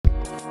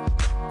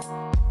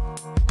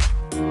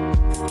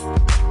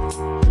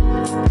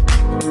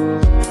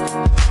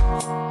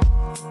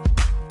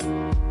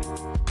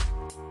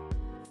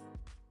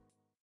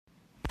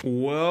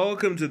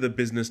Welcome to the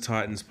Business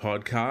Titans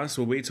podcast,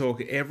 where we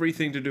talk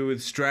everything to do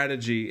with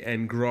strategy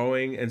and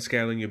growing and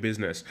scaling your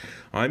business.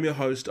 I'm your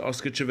host,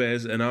 Oscar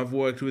Chavez, and I've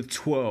worked with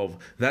 12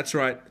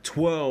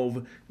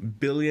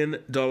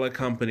 billion-dollar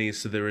companies,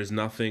 so there is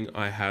nothing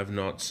I have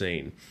not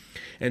seen.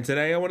 And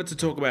today I wanted to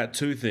talk about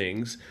two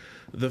things.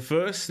 The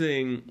first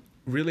thing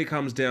really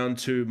comes down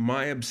to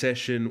my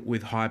obsession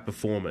with high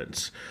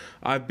performance.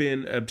 I've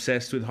been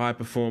obsessed with high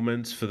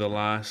performance for the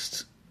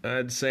last,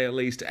 I'd say, at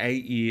least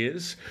 8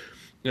 years.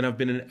 And I've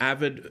been an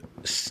avid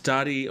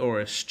studier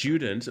or a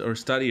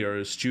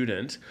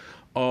student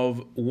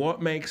of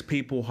what makes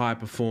people high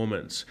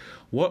performance.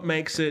 What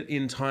makes it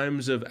in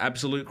times of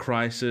absolute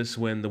crisis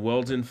when the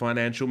world's in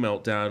financial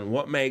meltdown?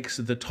 What makes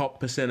the top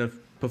 % of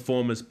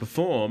performers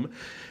perform,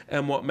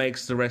 and what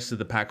makes the rest of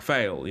the pack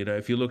fail? You know,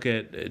 if you look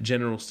at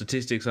general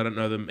statistics, I don't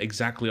know them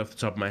exactly off the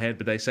top of my head,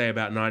 but they say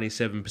about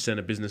 97%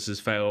 of businesses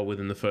fail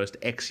within the first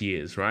X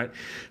years, right?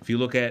 If you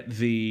look at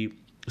the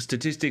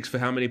statistics for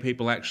how many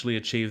people actually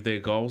achieve their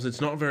goals,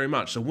 it's not very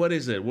much. So what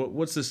is it?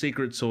 What's the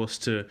secret sauce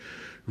to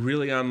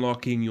really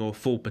unlocking your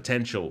full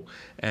potential?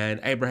 And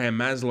Abraham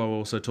Maslow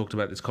also talked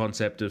about this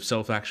concept of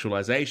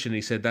self-actualization.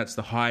 He said that's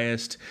the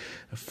highest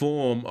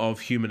form of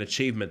human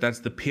achievement. That's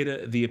the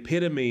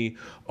epitome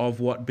of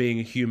what being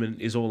a human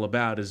is all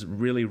about, is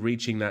really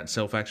reaching that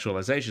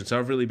self-actualization. So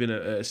I've really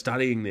been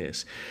studying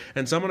this.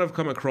 And someone I've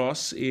come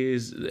across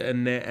is a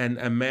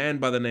man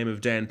by the name of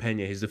Dan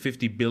Pena. He's the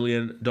 $50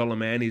 billion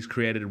man. He's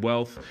created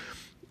wealth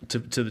to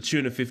the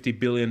tune of $50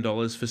 billion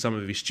for some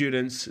of his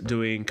students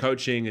doing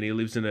coaching, and he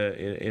lives in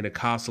a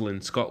castle in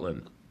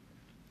Scotland.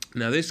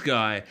 Now, this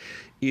guy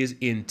is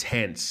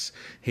intense.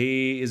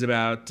 He is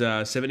about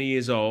 70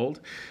 years old,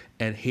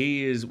 and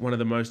he is one of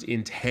the most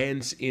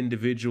intense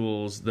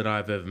individuals that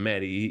I've ever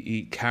met.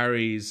 He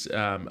carries,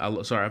 I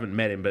haven't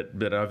met him,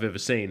 but I've ever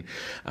seen.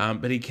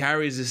 But he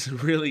carries this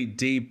really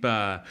deep,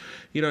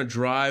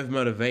 drive,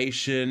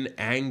 motivation,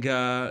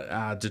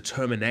 anger,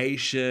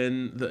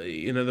 determination,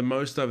 the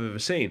most I've ever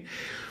seen.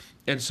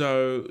 And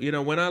so,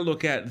 when I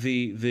look at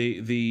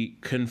the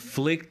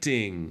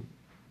conflicting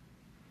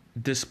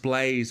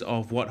displays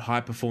of what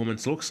high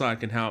performance looks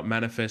like and how it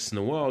manifests in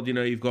the world,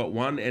 you've got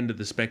one end of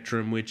the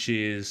spectrum, which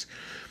is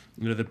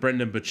the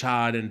Brendan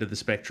Burchard end of the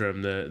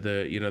spectrum,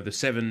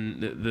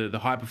 the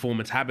high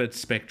performance habits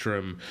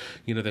spectrum,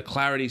 the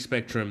clarity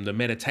spectrum, the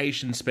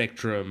meditation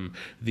spectrum,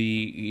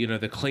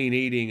 the clean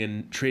eating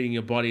and treating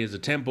your body as a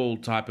temple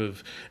type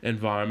of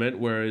environment.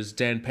 Whereas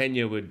Dan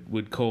Pena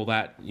would call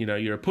that,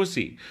 you're a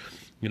pussy.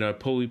 You're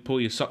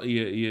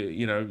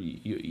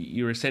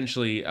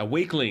essentially a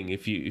weakling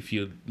if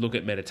you look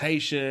at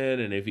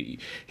meditation.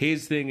 And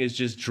his thing is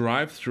just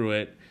drive through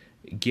it,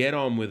 get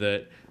on with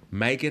it,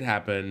 make it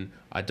happen.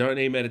 I don't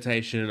need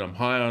meditation. I'm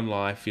high on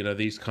life.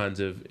 These kinds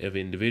of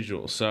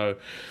individuals. So,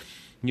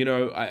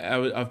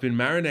 I've been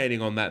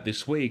marinating on that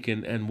this week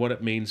and what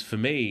it means for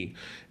me.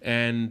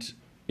 And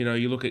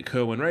you look at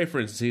Kerwin Ray, for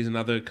instance. He's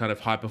another kind of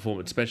high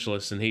performance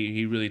specialist, and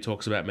he really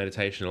talks about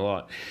meditation a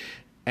lot.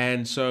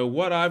 And so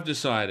what I've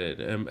decided,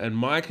 and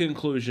my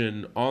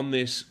conclusion on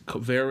this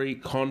very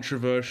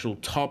controversial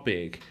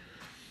topic,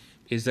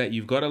 is that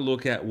you've got to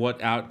look at what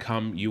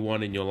outcome you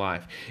want in your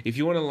life. If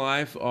you want a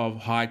life of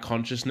high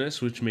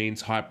consciousness, which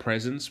means high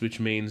presence, which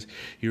means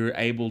you're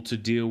able to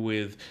deal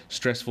with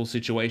stressful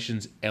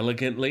situations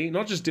elegantly,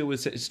 not just deal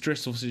with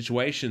stressful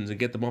situations and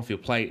get them off your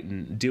plate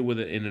and deal with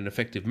it in an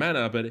effective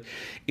manner, but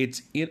it's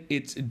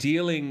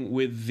dealing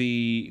with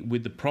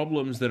the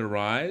problems that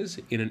arise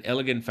in an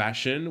elegant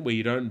fashion, where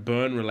you don't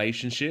burn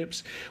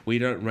relationships, where you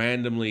don't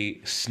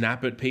randomly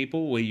snap at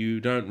people, where you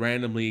don't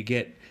randomly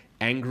get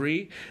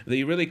angry, that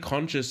you're really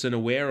conscious and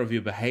aware of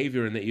your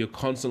behavior, and that you're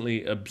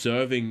constantly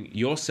observing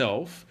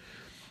yourself.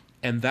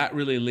 And that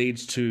really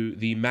leads to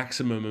the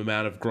maximum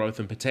amount of growth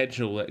and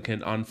potential that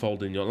can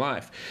unfold in your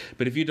life.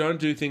 But if you don't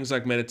do things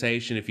like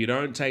meditation, if you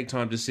don't take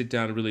time to sit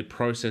down and really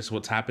process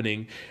what's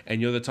happening, and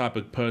you're the type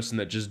of person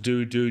that just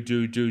do,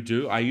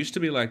 I used to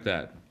be like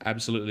that.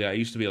 Absolutely, I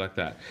used to be like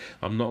that.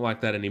 I'm not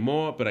like that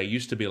anymore, but I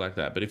used to be like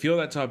that. But if you're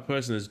that type of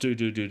person that's do,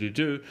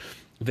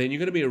 then you're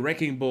going to be a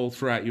wrecking ball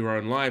throughout your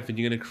own life, and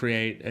you're going to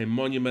create a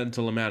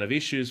monumental amount of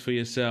issues for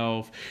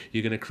yourself.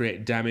 You're going to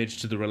create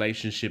damage to the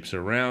relationships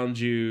around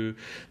you.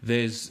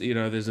 There's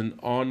an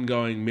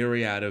ongoing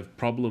myriad of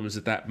problems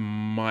that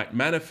might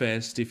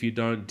manifest if you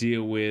don't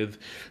deal with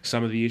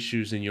some of the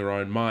issues in your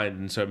own mind.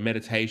 And so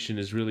meditation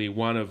is really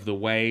one of the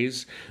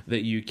ways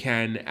that you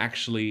can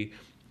actually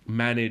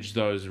manage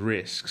those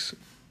risks.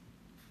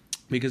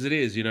 Because it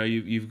is,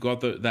 you've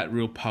got that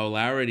real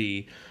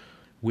polarity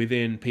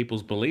within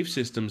people's belief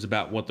systems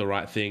about what the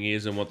right thing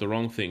is and what the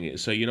wrong thing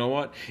is. So you know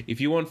what?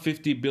 If you want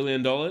 $50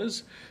 billion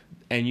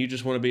and you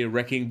just want to be a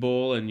wrecking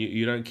ball and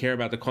you don't care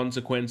about the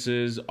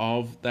consequences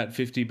of that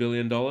 $50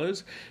 billion,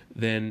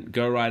 then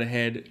go right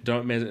ahead.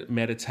 Don't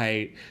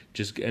meditate.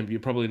 And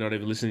you're probably not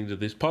even listening to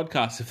this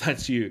podcast if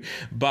that's you.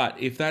 But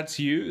if that's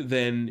you,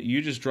 then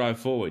you just drive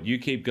forward. You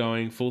keep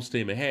going full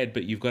steam ahead,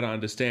 but you've got to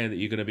understand that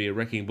you're going to be a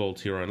wrecking ball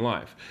to your own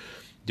life.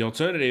 The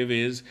alternative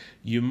is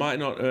you might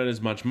not earn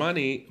as much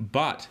money,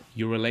 but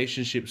your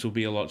relationships will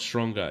be a lot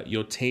stronger.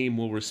 Your team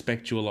will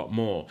respect you a lot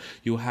more.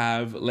 You'll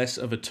have less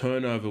of a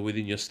turnover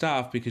within your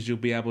staff because you'll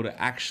be able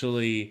to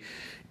actually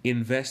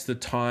invest the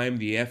time,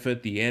 the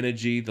effort, the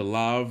energy, the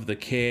love, the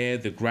care,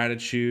 the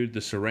gratitude,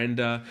 the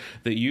surrender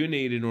that you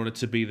need in order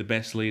to be the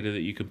best leader that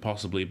you can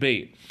possibly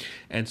be.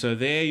 And so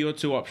there are your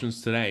two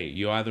options today.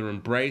 You either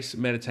embrace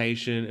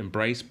meditation,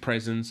 embrace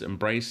presence,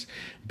 embrace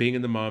being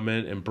in the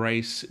moment,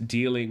 embrace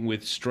dealing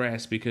with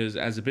stress, because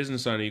as a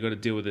business owner, you've got to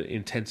deal with an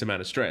intense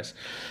amount of stress.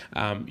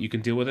 You can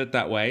deal with it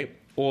that way,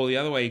 or the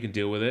other way you can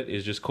deal with it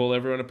is just call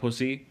everyone a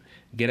pussy,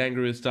 get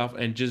angry with stuff,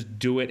 and just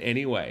do it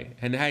anyway.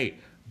 And hey,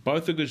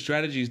 both are good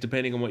strategies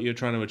depending on what you're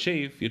trying to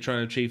achieve. If you're trying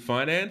to achieve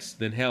finance,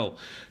 then hell,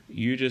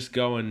 you just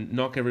go and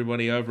knock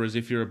everybody over as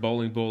if you're a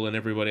bowling ball and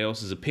everybody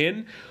else is a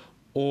pin.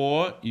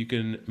 Or you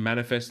can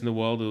manifest in the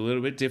world a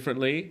little bit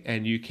differently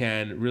and you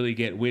can really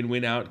get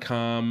win-win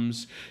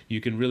outcomes. You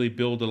can really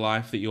build a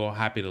life that you're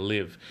happy to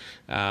live.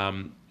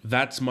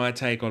 That's my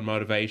take on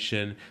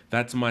motivation.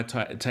 That's my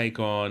take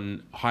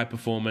on high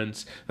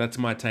performance. That's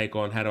my take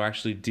on how to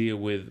actually deal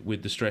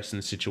with the stress in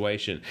the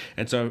situation.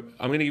 And so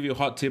I'm going to give you a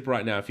hot tip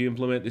right now. If you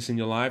implement this in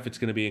your life, it's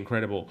going to be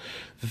incredible.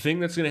 The thing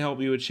that's going to help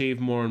you achieve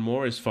more and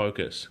more is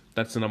focus.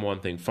 That's the number one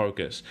thing,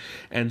 focus.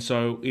 And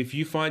so if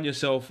you find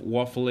yourself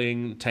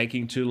waffling,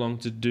 taking too long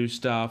to do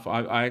stuff,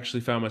 I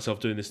actually found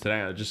myself doing this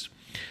today.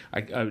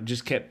 I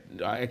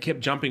kept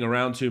jumping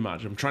around too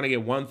much. I'm trying to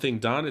get one thing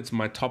done. It's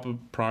my top of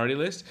priority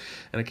list.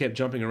 And I kept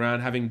jumping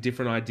around, having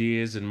different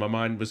ideas, and my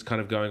mind was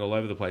kind of going all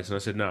over the place. And I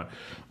said, no, I'm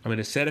going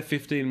to set a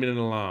 15-minute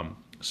alarm.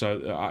 So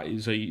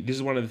this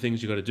is one of the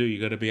things you got to do.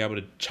 You got to be able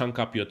to chunk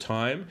up your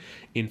time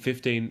in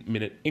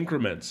 15-minute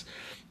increments.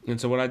 And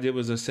so what I did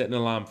was I set an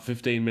alarm for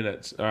 15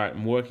 minutes. All right,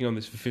 I'm working on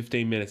this for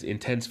 15 minutes,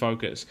 intense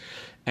focus.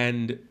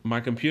 And my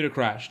computer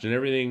crashed and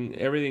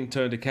everything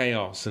turned to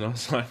chaos. And I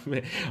was like,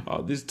 man,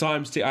 I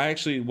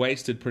actually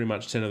wasted pretty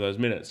much 10 of those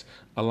minutes.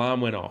 Alarm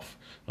went off.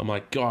 I'm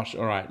like, gosh,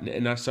 all right.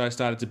 And so I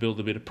started to build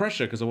a bit of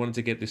pressure because I wanted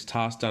to get this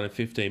task done in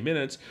 15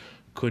 minutes.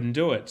 Couldn't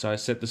do it. So I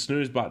set the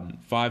snooze button,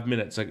 5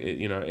 minutes.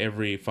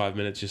 Every 5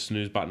 minutes your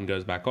snooze button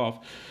goes back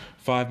off.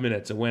 5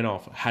 minutes, it went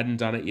off. Hadn't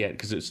done it yet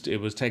because it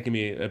was taking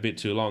me a bit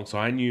too long. So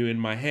I knew in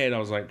my head, I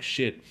was like,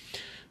 shit,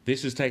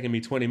 this is taking me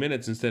 20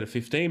 minutes instead of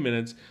 15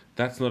 minutes.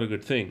 That's not a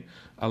good thing.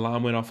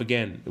 Alarm went off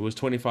again. It was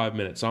 25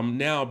 minutes. So I'm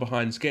now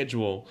behind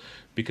schedule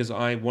because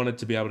I wanted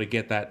to be able to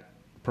get that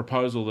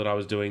proposal that I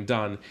was doing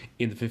done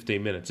in the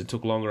 15 minutes. It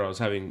took longer. I was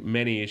having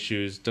many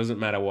issues. Doesn't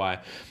matter why.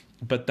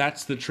 But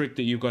that's the trick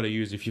that you've got to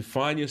use. If you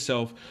find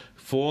yourself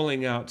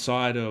falling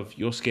outside of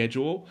your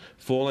schedule,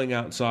 falling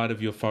outside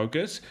of your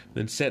focus,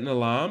 then set an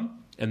alarm.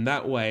 And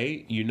that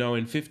way, you know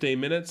in 15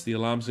 minutes, the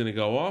alarm's going to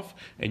go off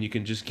and you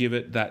can just give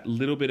it that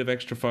little bit of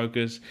extra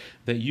focus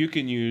that you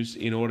can use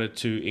in order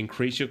to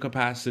increase your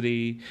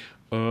capacity,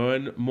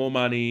 earn more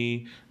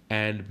money,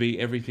 and be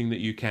everything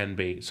that you can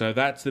be. So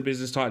that's the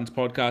Business Titans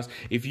podcast.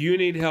 If you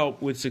need help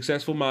with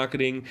successful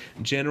marketing,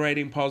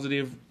 generating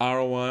positive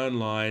ROI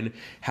online,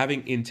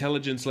 having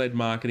intelligence-led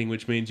marketing,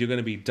 which means you're going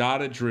to be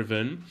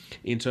data-driven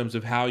in terms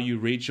of how you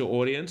reach your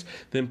audience,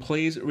 then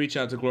please reach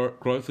out to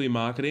Growthly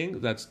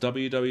Marketing. That's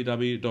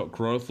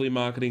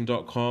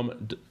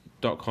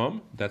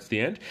www.growthlymarketing.com. That's the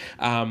end.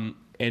 I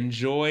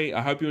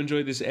hope you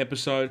enjoyed this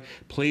episode.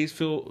 Please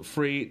feel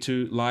free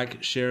to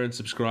like, share, and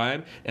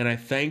subscribe. And I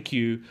thank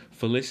you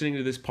for listening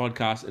to this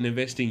podcast and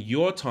investing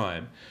your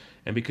time.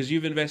 And because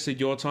you've invested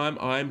your time,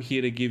 I'm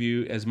here to give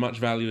you as much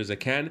value as I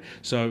can.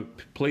 So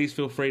please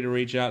feel free to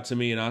reach out to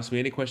me and ask me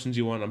any questions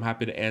you want. I'm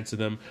happy to answer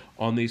them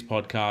on these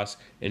podcasts.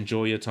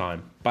 Enjoy your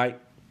time. Bye.